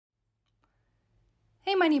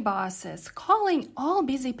Hey Money Bosses, calling all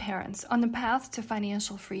busy parents on the path to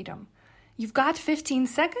financial freedom. You've got 15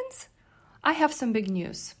 seconds? I have some big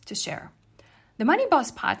news to share. The Money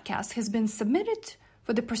Boss podcast has been submitted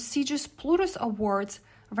for the prestigious Plutus Awards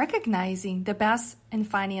recognizing the best in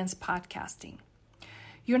finance podcasting.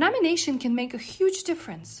 Your nomination can make a huge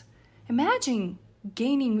difference. Imagine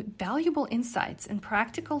gaining valuable insights and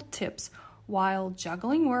practical tips while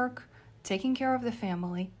juggling work, taking care of the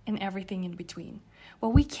family, and everything in between.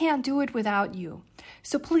 Well, we can't do it without you.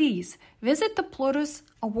 So please visit the Plutus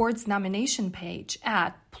Awards nomination page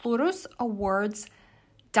at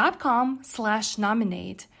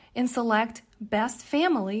plutusawards.com/nominate and select Best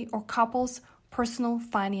Family or Couples Personal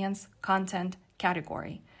Finance Content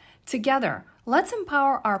category. Together, let's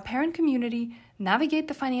empower our parent community, navigate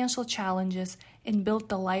the financial challenges, and build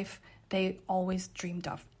the life they always dreamed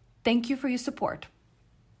of. Thank you for your support.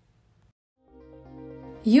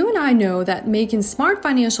 You and I know that making smart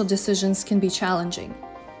financial decisions can be challenging.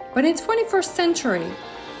 But in the 21st century,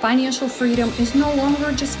 financial freedom is no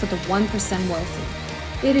longer just for the 1% wealthy.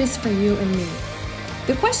 It is for you and me.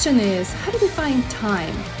 The question is, how do we find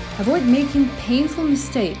time, avoid making painful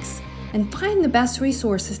mistakes, and find the best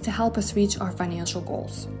resources to help us reach our financial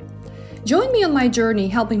goals? Join me on my journey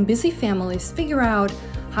helping busy families figure out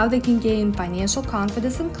how they can gain financial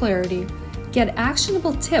confidence and clarity, get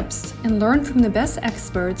actionable tips, and learn from the best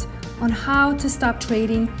experts on how to stop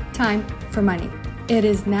trading time for money. It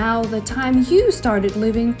is now the time you started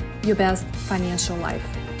living your best financial life.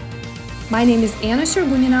 My name is Anna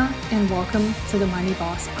Shergunina, and welcome to the Money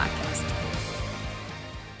Boss podcast.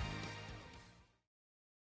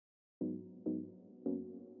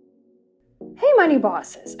 Hey Money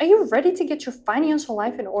Bosses, are you ready to get your financial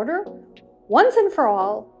life in order? Once and for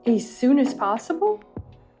all, as soon as possible?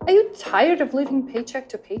 Are you tired of living paycheck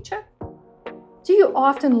to paycheck? Do you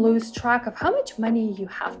often lose track of how much money you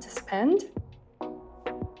have to spend?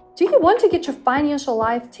 Do you want to get your financial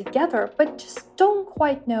life together but just don't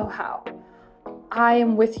quite know how? I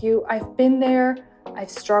am with you. I've been there. I've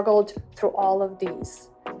struggled through all of these.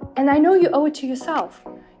 And I know you owe it to yourself.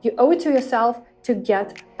 You owe it to yourself to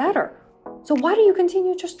get better. So why do you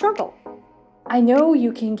continue to struggle? I know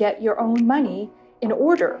you can get your own money in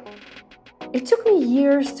order. It took me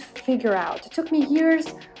years to figure out. It took me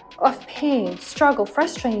years of pain, struggle,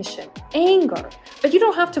 frustration, anger. But you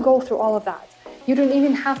don't have to go through all of that. You don't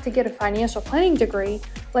even have to get a financial planning degree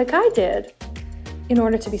like I did in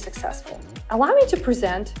order to be successful. Allow me to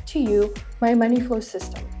present to you my money flow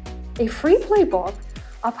system, a free playbook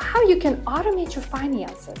of how you can automate your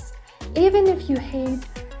finances, even if you hate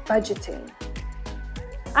budgeting.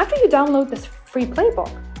 After you download this free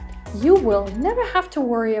playbook, you will never have to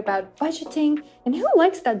worry about budgeting, and who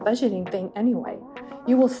likes that budgeting thing anyway?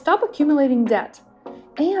 You will stop accumulating debt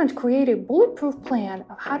and create a bulletproof plan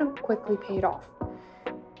of how to quickly pay it off.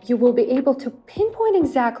 You will be able to pinpoint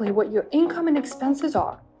exactly what your income and expenses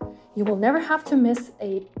are. You will never have to miss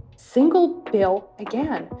a single bill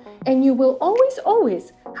again, and you will always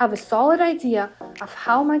have a solid idea of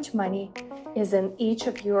how much money is in each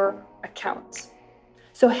of your accounts.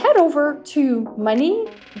 So head over to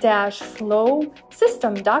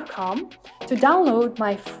money-flowsystem.com to download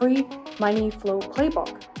my free Money Flow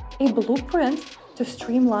Playbook, a blueprint to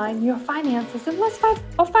streamline your finances in less than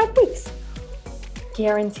 5 weeks.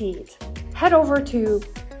 Guaranteed. Head over to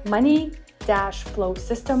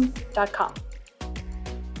money-flowsystem.com.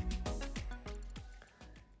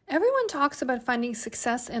 Everyone talks about finding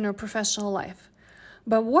success in our professional life.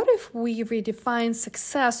 But what if we redefine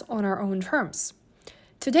success on our own terms?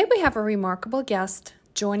 Today we have a remarkable guest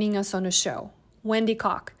joining us on the show, Wendy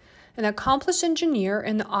Cocke, an accomplished engineer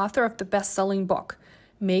and the author of the best-selling book,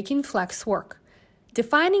 Making Flex Work,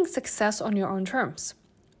 Defining Success on Your Own Terms.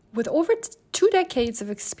 With over 2 decades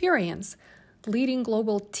of experience leading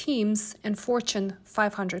global teams and Fortune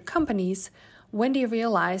 500 companies, Wendy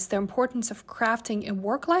realized the importance of crafting a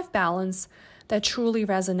work-life balance that truly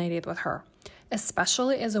resonated with her,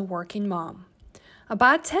 especially as a working mom.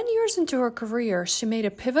 About 10 years into her career, she made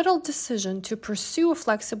a pivotal decision to pursue a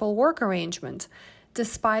flexible work arrangement,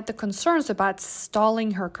 despite the concerns about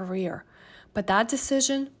stalling her career. But that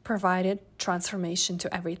decision provided transformation to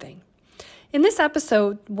everything. In this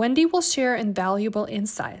episode, Wendy will share invaluable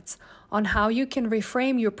insights on how you can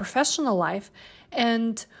reframe your professional life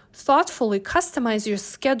and thoughtfully customize your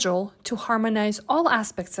schedule to harmonize all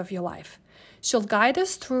aspects of your life. She'll guide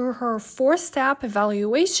us through her 4-step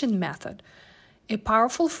evaluation method, a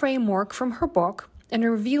powerful framework from her book, and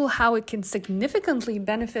reveal how it can significantly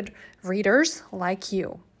benefit readers like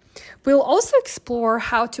you. We'll also explore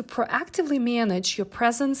how to proactively manage your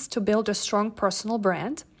presence to build a strong personal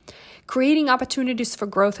brand, creating opportunities for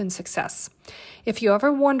growth and success. If you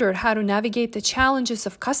ever wondered how to navigate the challenges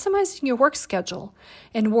of customizing your work schedule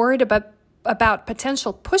and worried about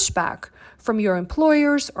potential pushback from your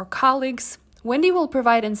employers or colleagues, Wendy will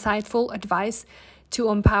provide insightful advice to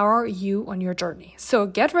empower you on your journey. So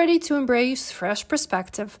get ready to embrace fresh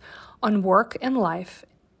perspective on work and life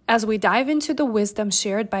as we dive into the wisdom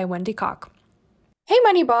shared by Wendy Cocke. Hey,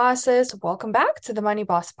 Money Bosses! Welcome back to the Money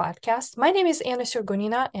Boss Podcast. My name is Anna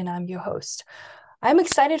Surgunina, and I'm your host. I'm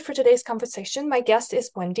excited for today's conversation. My guest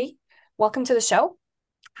is Wendy. Welcome to the show.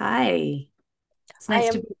 Hi. It's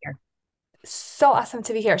nice to be here. So awesome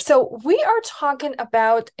to be here. So we are talking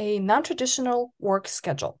about a non-traditional work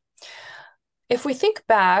schedule. If we think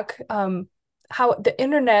back, how the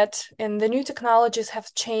internet and the new technologies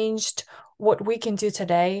have changed what we can do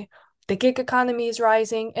today, the gig economy is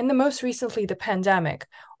rising, and the most recently, the pandemic,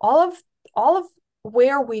 all of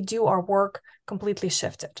where we do our work completely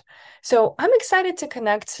shifted. So I'm excited to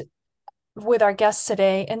connect with our guest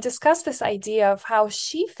today and discuss this idea of how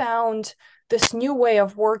she found this new way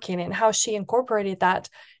of working and how she incorporated that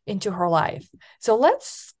into her life. So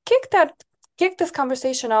let's kick this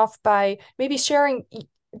conversation off by maybe sharing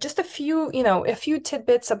just a few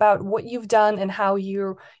tidbits about what you've done and how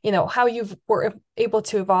you were able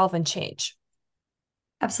to evolve and change.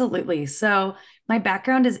 Absolutely. So, my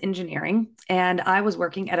background is engineering, and I was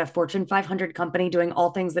working at a Fortune 500 company doing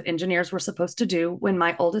all things that engineers were supposed to do when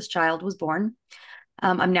my oldest child was born.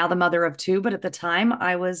 I'm now the mother of two, but at the time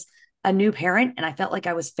I was a new parent and I felt like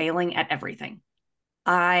I was failing at everything.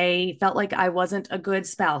 I felt like I wasn't a good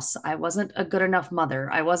spouse. I wasn't a good enough mother.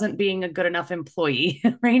 I wasn't being a good enough employee,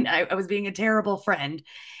 right? I was being a terrible friend.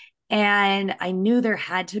 And I knew there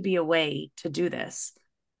had to be a way to do this.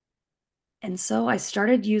 And so I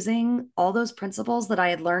started using all those principles that I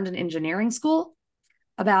had learned in engineering school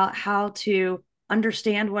about how to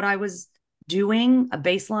understand what I was doing, a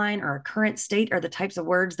baseline or a current state, are the types of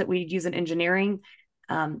words that we'd use in engineering.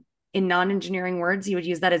 In non engineering words, you would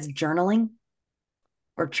use that as journaling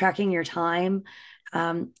or tracking your time.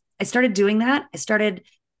 I started doing that. I started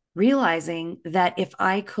realizing that if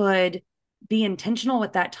I could be intentional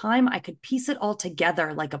with that time, I could piece it all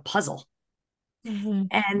together like a puzzle. Mm-hmm.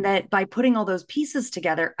 And that by putting all those pieces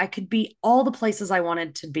together, I could be all the places I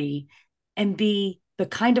wanted to be and be the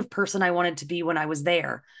kind of person I wanted to be when I was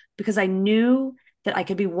there, because I knew that I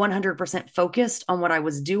could be 100% focused on what I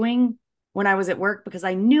was doing when I was at work, because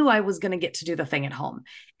I knew I was going to get to do the thing at home.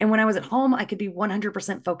 And when I was at home, I could be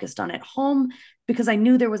 100% focused on at home because I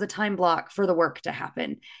knew there was a time block for the work to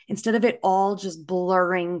happen instead of it all just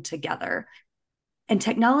blurring together. And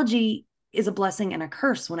technology is a blessing and a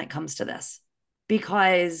curse when it comes to this,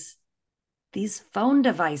 because these phone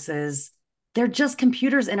devices, they're just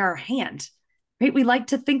computers in our hand, right? We like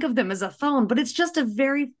to think of them as a phone, but it's just a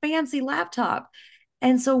very fancy laptop.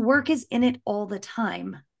 And so work is in it all the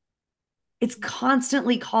time. It's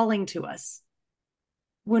constantly calling to us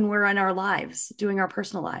when we're in our lives, doing our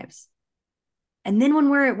personal lives. And then when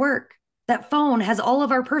we're at work, that phone has all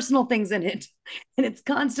of our personal things in it, and it's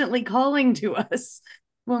constantly calling to us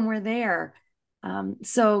when we're there.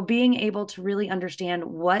 So being able to really understand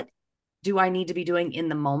what do I need to be doing in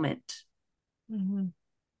the moment Mm-hmm.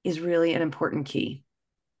 is really an important key.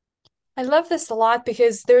 I love this a lot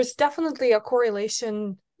because there's definitely a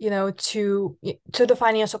correlation, to the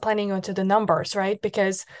financial planning or to the numbers, right?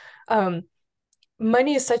 Because um,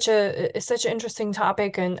 money is such an interesting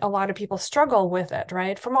topic, and a lot of people struggle with it,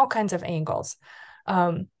 right? From all kinds of angles.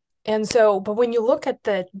 Um, and so, but when you look at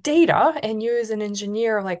the data and you as an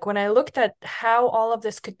engineer, like when I looked at how all of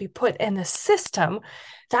this could be put in the system,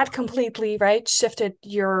 that completely, right, shifted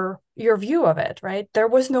your view of it, right? There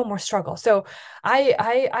was no more struggle. So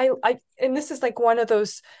and this is like one of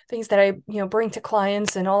those things that I, bring to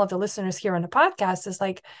clients and all of the listeners here on the podcast is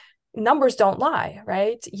like, numbers don't lie,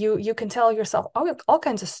 right? You can tell yourself all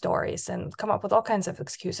kinds of stories and come up with all kinds of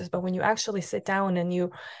excuses, but when you actually sit down and you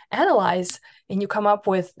analyze and you come up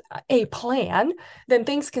with a plan, then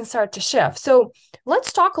things can start to shift. So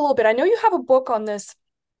let's talk a little bit. I know you have a book on this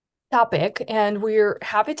topic, and we're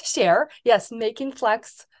happy to share. Yes, Making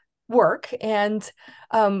Flex Work, and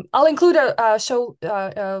I'll include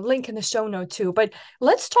a link in the show note too. But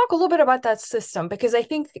let's talk a little bit about that system, because I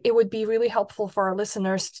think it would be really helpful for our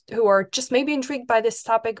listeners who are just maybe intrigued by this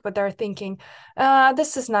topic, but they're thinking,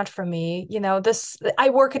 this is not for me. This I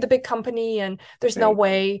work at a big company, and there's no Right.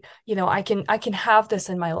 way, I can have this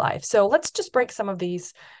in my life. So let's just break some of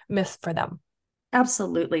these myths for them.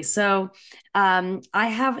 Absolutely. So I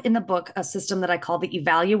have in the book a system that I call the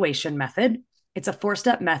evaluation method. It's a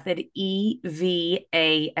 4-step method, E, V,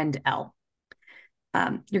 A, and L.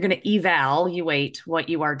 You're going to evaluate what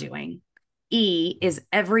you are doing. E is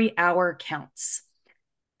every hour counts.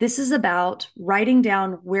 This is about writing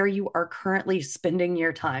down where you are currently spending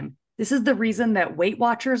your time. This is the reason that Weight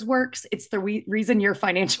Watchers works. It's the reason your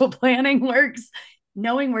financial planning works.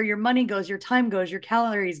 Knowing where your money goes, your time goes, your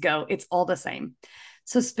calories go, it's all the same.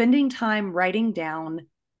 So spending time writing down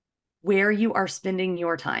where you are spending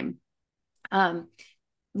your time.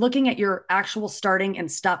 Looking at your actual starting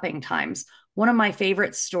and stopping times. One of my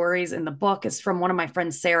favorite stories in the book is from one of my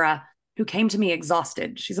friends, Sarah, who came to me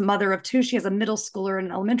exhausted. She's a mother of two. She has a middle schooler and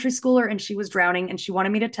an elementary schooler, and she was drowning. And she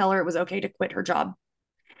wanted me to tell her it was okay to quit her job.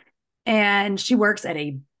 And she works at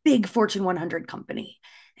a big Fortune 100 company.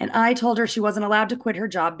 And I told her she wasn't allowed to quit her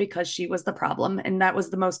job because she was the problem. And that was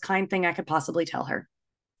the most kind thing I could possibly tell her.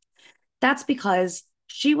 That's because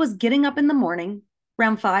she was getting up in the morning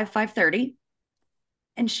around 5:30,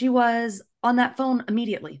 and she was on that phone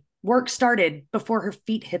immediately. Work started before her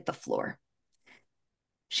feet hit the floor.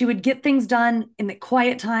 She would get things done in the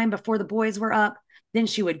quiet time before the boys were up. Then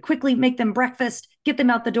she would quickly make them breakfast, get them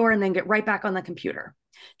out the door, and then get right back on the computer.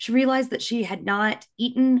 She realized that she had not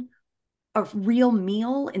eaten a real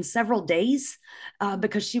meal in several days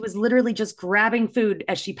because she was literally just grabbing food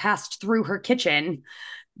as she passed through her kitchen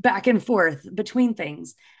back and forth between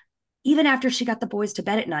things. Even after she got the boys to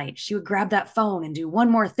bed at night, she would grab that phone and do one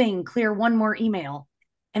more thing, clear one more email.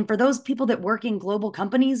 And for those people that work in global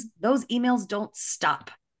companies, those emails don't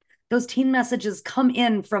stop. Those teen messages come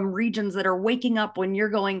in from regions that are waking up when you're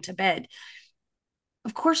going to bed.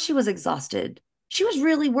 Of course, she was exhausted. She was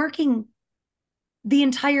really working the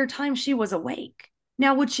entire time she was awake.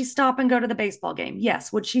 Now, would she stop and go to the baseball game?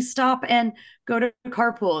 Yes. Would she stop and go to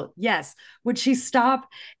carpool? Yes. Would she stop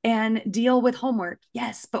and deal with homework?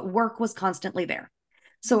 Yes. But work was constantly there.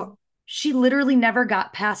 So she literally never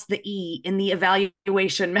got past the E in the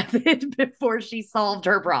evaluation method before she solved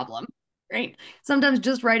her problem, right? Sometimes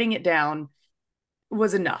just writing it down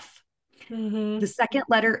was enough. Mm-hmm. The second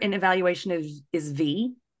letter in evaluation is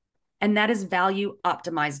V, and that is value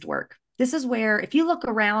optimized work. This is where if you look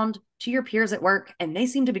around to your peers at work and they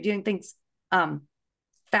seem to be doing things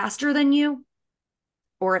faster than you,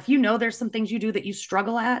 or if you know there's some things you do that you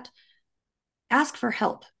struggle at, ask for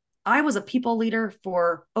help. I was a people leader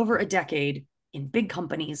for over a decade in big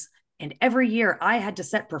companies, and every year I had to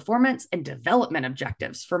set performance and development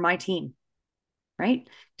objectives for my team, right?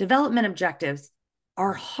 Development objectives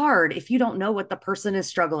are hard if you don't know what the person is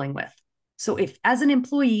struggling with. So if as an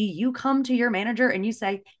employee, you come to your manager and you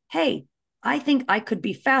say, hey, I think I could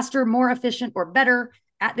be faster, more efficient, or better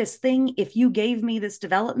at this thing if you gave me this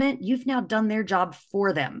development, you've now done their job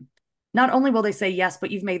for them. Not only will they say yes, but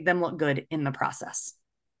you've made them look good in the process.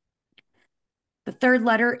 The third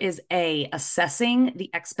letter is A, assessing the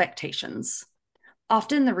expectations.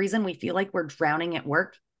 Often the reason we feel like we're drowning at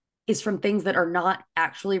work is from things that are not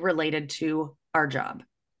actually related to our job.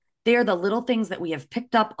 They are the little things that we have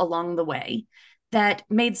picked up along the way that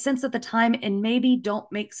made sense at the time and maybe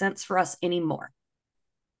don't make sense for us anymore.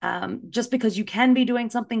 Just because you can be doing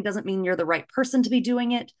something doesn't mean you're the right person to be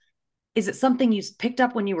doing it. Is it something you picked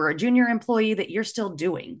up when you were a junior employee that you're still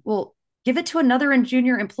doing? Well, give it to another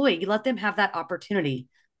junior employee. Let them have that opportunity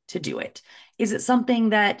to do it. Is it something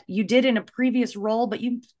that you did in a previous role, but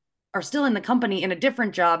you are still in the company in a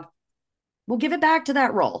different job? We'll give it back to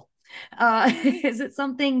that role. Is it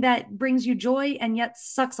something that brings you joy and yet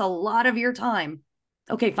sucks a lot of your time?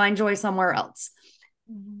 Okay, find joy somewhere else.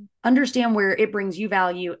 Mm-hmm. Understand where it brings you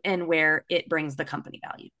value and where it brings the company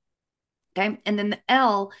value. Okay. And then the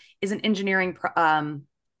L is an engineering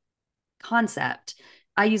concept.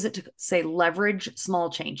 I use it to say leverage small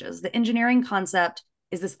changes. The engineering concept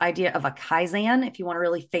is this idea of a Kaizen, if you want a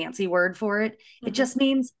really fancy word for it. Mm-hmm. It just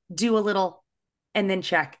means do a little and then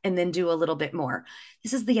check and then do a little bit more.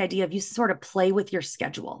 This is the idea of you sort of play with your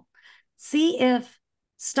schedule. See if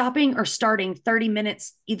stopping or starting 30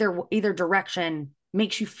 minutes either direction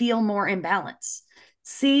makes you feel more in balance.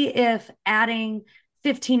 See if adding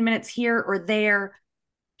 15 minutes here or there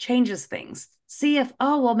changes things. See if,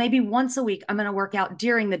 oh, well, maybe once a week I'm going to work out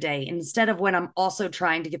during the day instead of when I'm also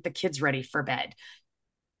trying to get the kids ready for bed.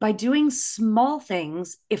 By doing small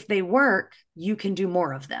things, if they work, you can do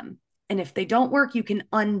more of them. And if they don't work, you can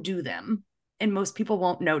undo them. And most people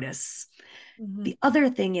won't notice. Mm-hmm. The other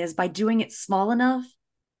thing is by doing it small enough,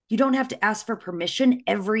 you don't have to ask for permission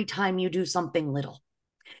every time you do something little.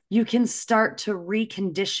 You can start to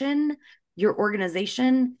recondition your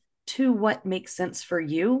organization to what makes sense for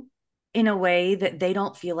you in a way that they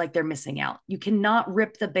don't feel like they're missing out. You cannot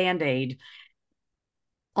rip the Band-Aid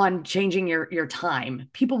on changing your time.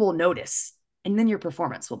 People will notice, and then your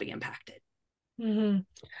performance will be impacted. Hmm.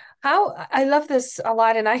 How I love this a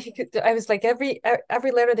lot, and I was like every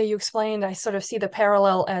letter that you explained, I sort of see the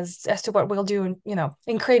parallel as to what we'll do in,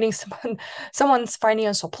 in creating someone's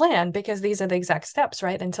financial plan, because these are the exact steps,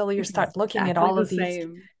 right? Until you start looking at Exactly all the of these,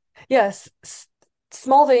 same. yes,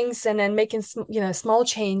 small things, and then making small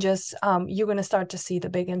changes, you're going to start to see the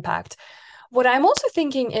big impact. What I'm also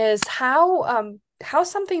thinking is how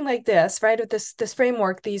something like this, right, with this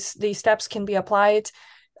framework, these steps can be applied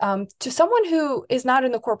to someone who is not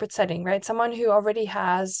in the corporate setting, right? Someone who already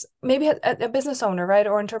has maybe a business owner, right,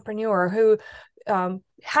 or entrepreneur who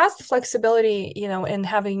has the flexibility, in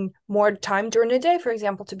having more time during the day, for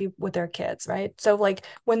example, to be with their kids, right? So like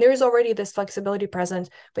when there's already this flexibility present,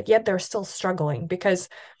 but yet they're still struggling because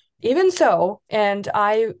even so, and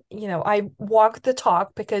I walk the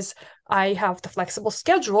talk because I have the flexible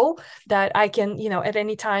schedule that I can, at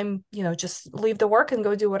any time, just leave the work and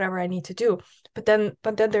go do whatever I need to do. But then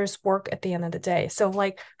there's work at the end of the day. So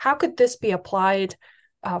like, how could this be applied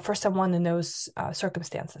for someone in those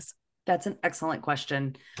circumstances? That's an excellent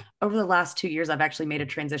question. Over the last 2 years, I've actually made a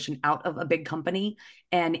transition out of a big company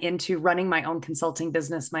and into running my own consulting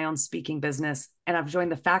business, my own speaking business. And I've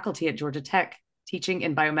joined the faculty at Georgia Tech teaching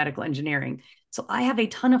in biomedical engineering. So I have a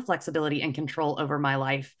ton of flexibility and control over my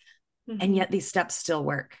life. And Mm-hmm. yet these steps still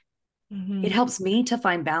work. It Mm-hmm. helps me to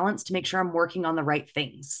find balance to make sure I'm working on the right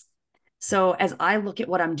things. So as I look at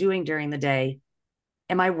what I'm doing during the day,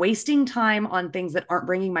 am I wasting time on things that aren't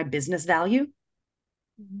bringing my business value?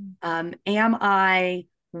 Mm-hmm. Am I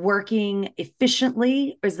working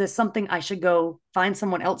efficiently? Or is this something I should go find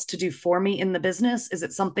someone else to do for me in the business? Is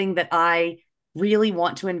it something that I really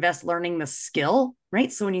want to invest learning the skill?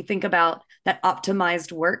 Right. So when you think about that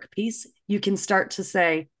optimized work piece, you can start to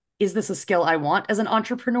say, is this a skill I want as an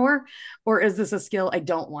entrepreneur? Or is this a skill I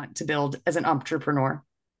don't want to build as an entrepreneur?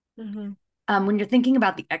 Mm-hmm. When you're thinking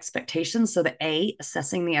about the expectations, so the A,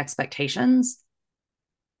 assessing the expectations,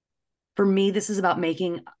 for me, this is about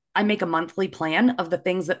I make a monthly plan of the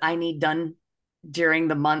things that I need done during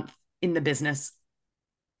the month in the business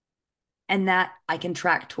and that I can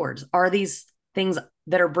track towards. Are these things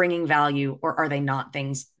that are bringing value or are they not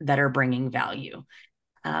things that are bringing value?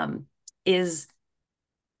 Um, is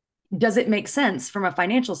Does it make sense from a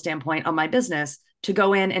financial standpoint on my business to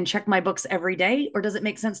go in and check my books every day? Or does it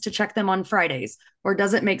make sense to check them on Fridays? Or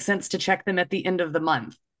does it make sense to check them at the end of the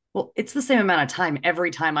month? Well, it's the same amount of time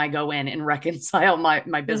every time I go in and reconcile my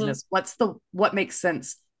Mm-hmm. business. What makes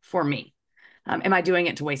sense for me? Am I doing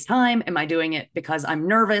it to waste time? Am I doing it because I'm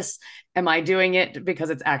nervous? Am I doing it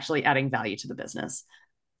because it's actually adding value to the business?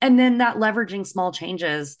 And then that leveraging small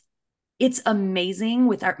changes, it's amazing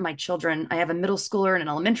with my children. I have a middle schooler and an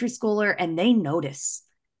elementary schooler, and they notice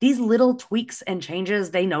these little tweaks and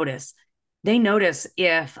changes. They notice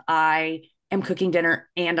if I am cooking dinner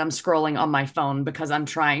and I'm scrolling on my phone because I'm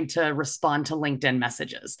trying to respond to LinkedIn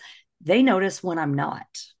messages. They notice when I'm not.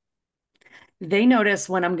 They notice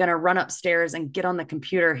when I'm going to run upstairs and get on the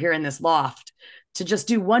computer here in this loft to just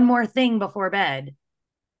do one more thing before bed.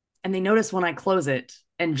 And they notice when I close it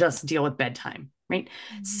and just deal with bedtime. Right.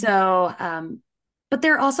 Mm-hmm. So, but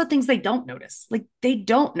there are also things they don't notice. Like they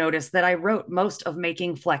don't notice that I wrote most of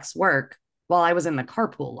Making Flex work while I was in the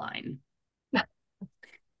carpool line.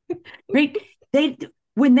 Right. They,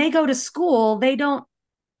 when they go to school, they don't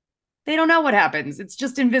know what happens. It's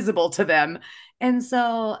just invisible to them. And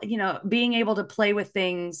so, being able to play with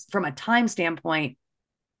things from a time standpoint,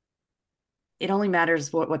 it only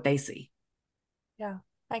matters what they see. Yeah,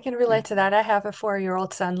 I can Yeah. relate to that. I have a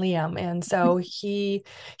 4-year-old son, Liam, and so he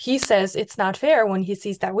says it's not fair when he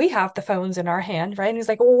sees that we have the phones in our hand, right? And he's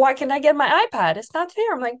like, "Well, why can't I get my iPad? It's not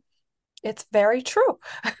fair." I'm like, "It's very true.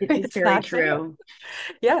 It is It's very not fair." true.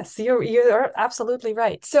 Yes, you're absolutely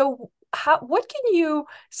right. So, what can you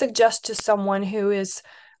suggest to someone who is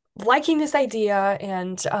liking this idea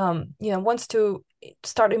and wants to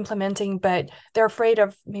start implementing, but they're afraid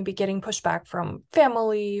of maybe getting pushback from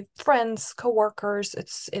family, friends, coworkers?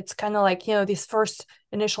 It's kind of like, these first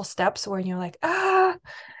initial steps where you're like, can I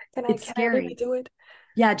It's can I really scary. do it?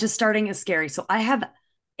 Yeah, just starting is scary. So I have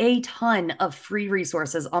a ton of free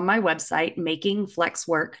resources on my website,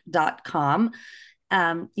 makingflexwork.com.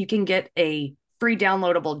 You can get a free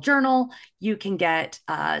downloadable journal. You can get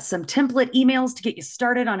some template emails to get you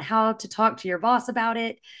started on how to talk to your boss about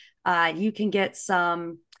it. You can get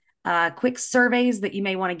some quick surveys that you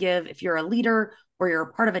may want to give if you're a leader or you're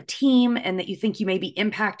a part of a team and that you think you may be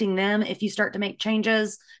impacting them if you start to make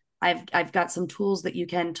changes. I've got some tools that you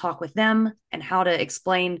can talk with them and how to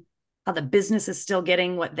explain how the business is still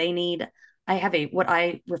getting what they need. I have what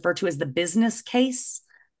I refer to as the business case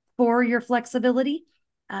for your flexibility.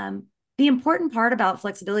 The important part about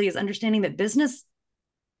flexibility is understanding that business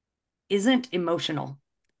isn't emotional.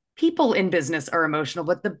 People in business are emotional,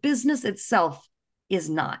 but the business itself is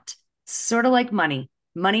not. Sort of like money.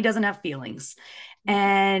 Money doesn't have feelings.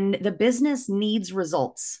 And the business needs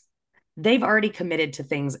results. They've already committed to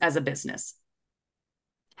things as a business.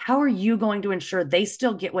 How are you going to ensure they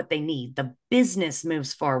still get what they need? The business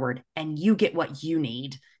moves forward and you get what you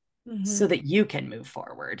need so that you can move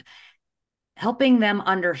forward. Helping them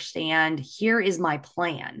understand, here is my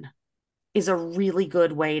plan, is a really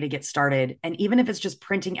good way to get started. And even if it's just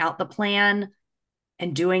printing out the plan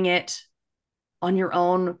and doing it on your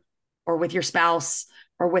own or with your spouse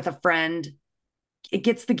or with a friend, it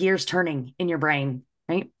gets the gears turning in your brain,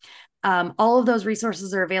 right? All of those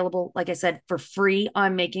resources are available, like I said, for free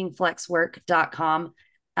on makingflexwork.com.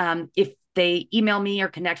 If they email me or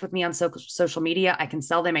connect with me on social media, I can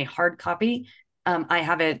sell them a hard copy. I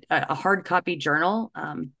have a hard copy journal.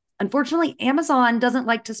 Unfortunately, Amazon doesn't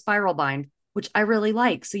like to spiral bind, which I really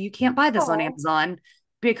like. So you can't buy this on Amazon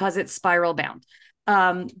because it's spiral bound.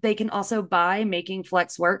 They can also buy Making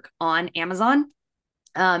Flex Work on Amazon,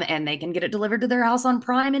 and they can get it delivered to their house on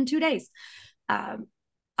Prime in 2 days.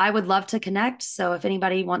 I would love to connect. So if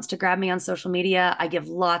anybody wants to grab me on social media, I give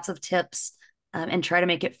lots of tips and try to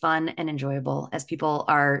make it fun and enjoyable as people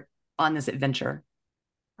are on this adventure.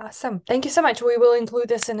 Awesome. Thank you so much. We will include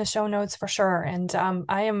this in the show notes for sure. And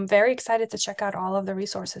I am very excited to check out all of the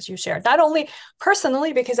resources you shared, not only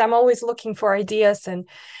personally, because I'm always looking for ideas and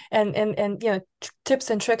tips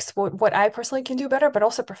and tricks, what I personally can do better, but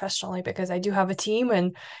also professionally, because I do have a team.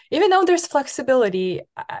 And even though there's flexibility,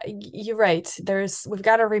 you're right, we've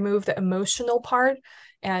got to remove the emotional part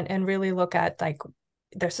and really look at like,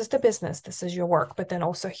 this is the business, this is your work, but then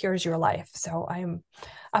also here's your life. So I'm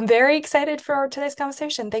very excited for today's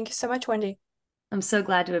conversation. Thank you so much, Wendy. I'm so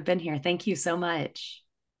glad to have been here. Thank you so much.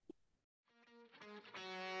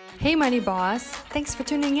 Hey, Money Boss. Thanks for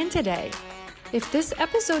tuning in today. If this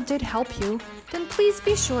episode did help you, then please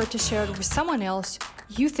be sure to share it with someone else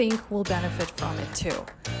you think will benefit from it too.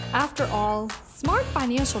 After all, smart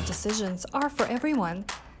financial decisions are for everyone.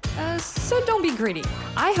 So don't be greedy.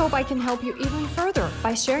 I hope I can help you even further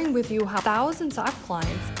by sharing with you how thousands of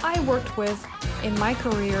clients I worked with in my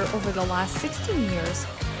career over the last 16 years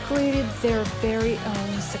created their very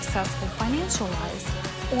own successful financial lives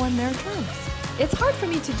on their terms. It's hard for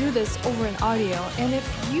me to do this over an audio, and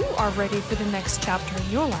if you are ready for the next chapter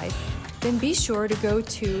in your life, then be sure to go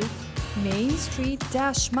to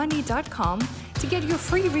mainstreet-money.com to get your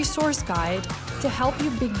free resource guide to help you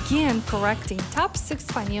begin correcting top 6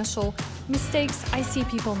 financial mistakes I see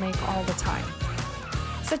people make all the time,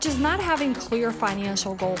 such as not having clear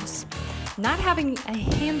financial goals, not having a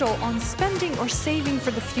handle on spending or saving for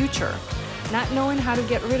the future, not knowing how to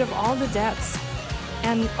get rid of all the debts,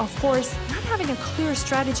 and of course, not having a clear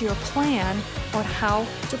strategy or plan on how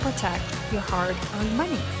to protect your hard-earned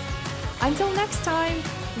money. Until next time,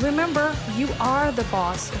 remember, you are the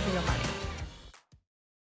boss of your money.